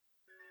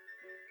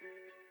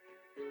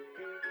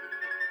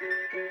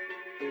Go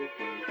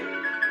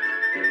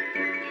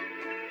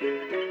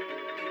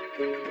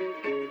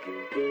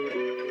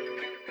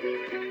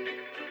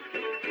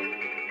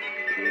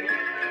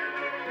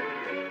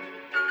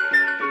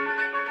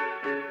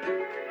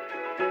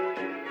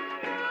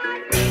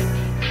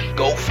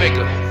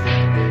figure.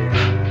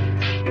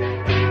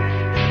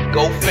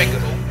 Go figure.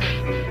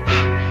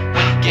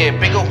 When you getting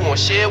bigger, who wanna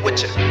share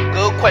with you?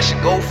 Good question,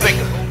 go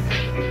figure.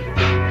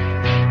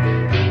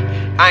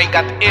 I ain't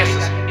got the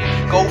answers,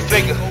 go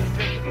figure.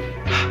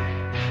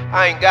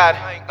 I ain't got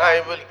it, I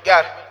ain't really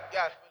got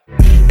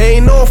it.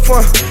 Ain't no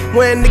fun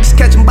when niggas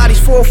catching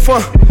bodies for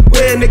fun.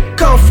 Where a nigga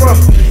come from?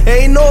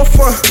 Ain't no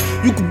fun.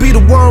 You could be the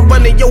one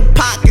running your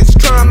pockets,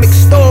 trying to make a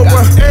store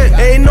run.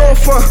 Ain't no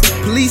fun.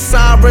 Police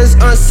sirens,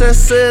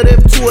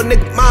 unsensitive to a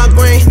nigga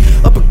migraine.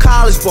 Up in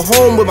college, but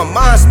home where my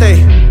mind stay.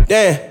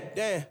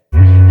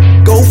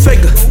 Damn. Go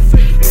figure.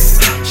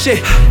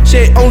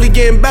 Shit only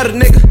getting better,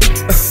 nigga.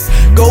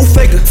 Go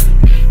figure.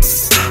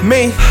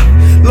 Me,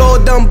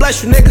 Lord done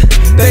bless you, nigga.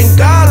 Thank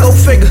God, go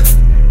figure.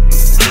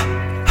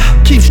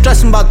 Keep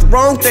stressing about the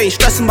wrong thing,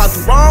 stressing about the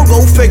wrong,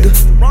 go figure.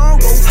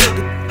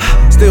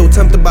 Still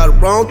tempted by the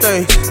wrong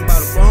thing.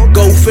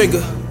 Go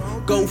figure,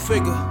 go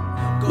figure.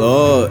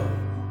 Lord,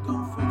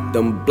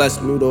 done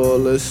blessed me with all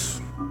this,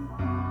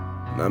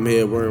 and I'm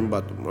here worrying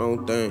about the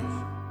wrong things.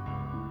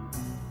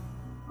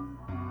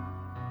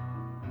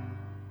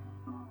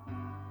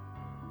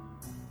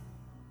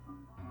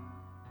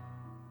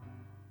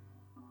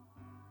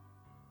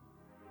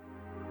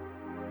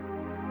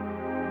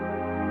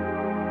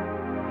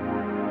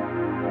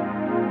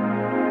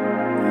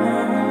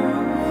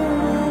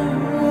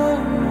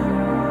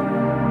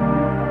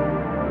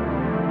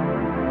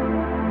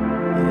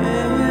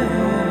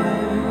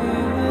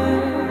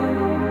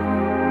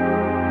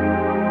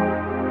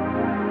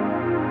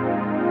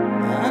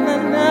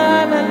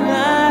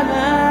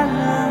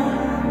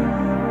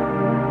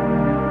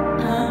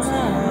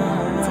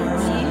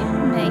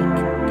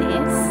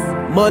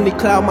 Money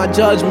cloud my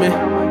judgment,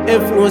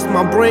 influenced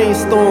my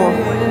brainstorm.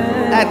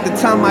 At the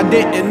time I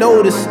didn't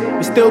notice,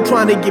 but still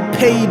trying to get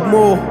paid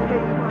more.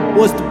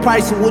 What's the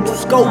price of what you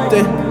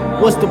sculpting?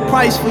 What's the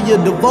price for your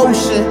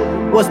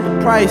devotion? What's the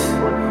price?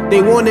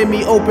 They wanted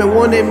me open,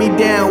 wanted me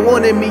down,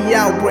 wanted me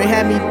out. Bray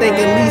had me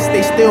thinking at least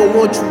they still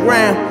want you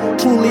round.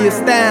 Truly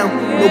astound,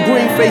 no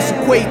green face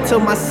equate to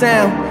my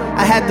sound.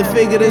 I had to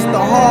figure this the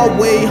hard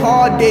way.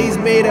 Hard days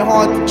made it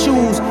hard to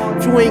choose.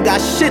 If you ain't got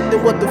shit,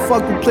 then what the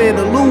fuck you plan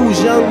to lose?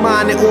 Young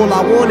minded, all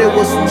I wanted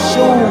was some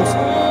shoes.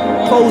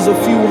 Close a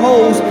few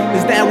holes.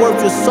 Is that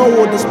worth your soul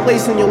or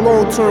displacing your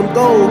long-term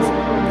goals?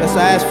 Guess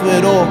I asked for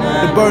it all.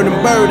 The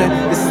burden,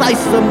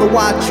 decisive of the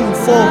watch you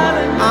for.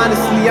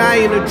 Honestly,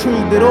 I ain't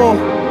intrigued at all.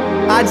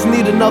 I just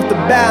need enough to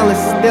balance.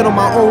 Stand on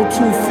my own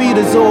 2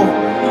 feet is all.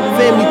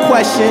 Family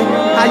question,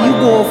 how you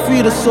gon'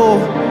 feed us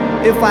all?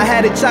 If I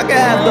had it, I could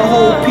have the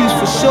whole piece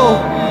for sure.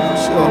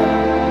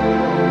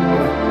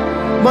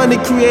 Money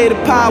created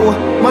power.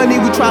 Money,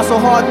 we try so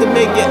hard to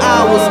make it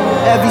ours.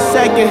 Every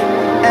second,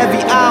 every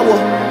hour.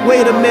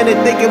 Wait a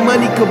minute, thinking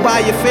money could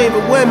buy your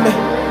favorite women.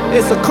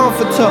 It's a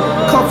comfort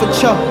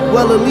ya.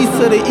 Well, at least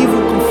to the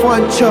evil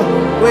confront ya.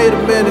 Wait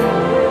a minute,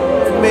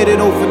 if you made it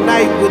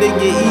overnight, would it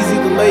get easy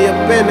to lay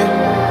up in it?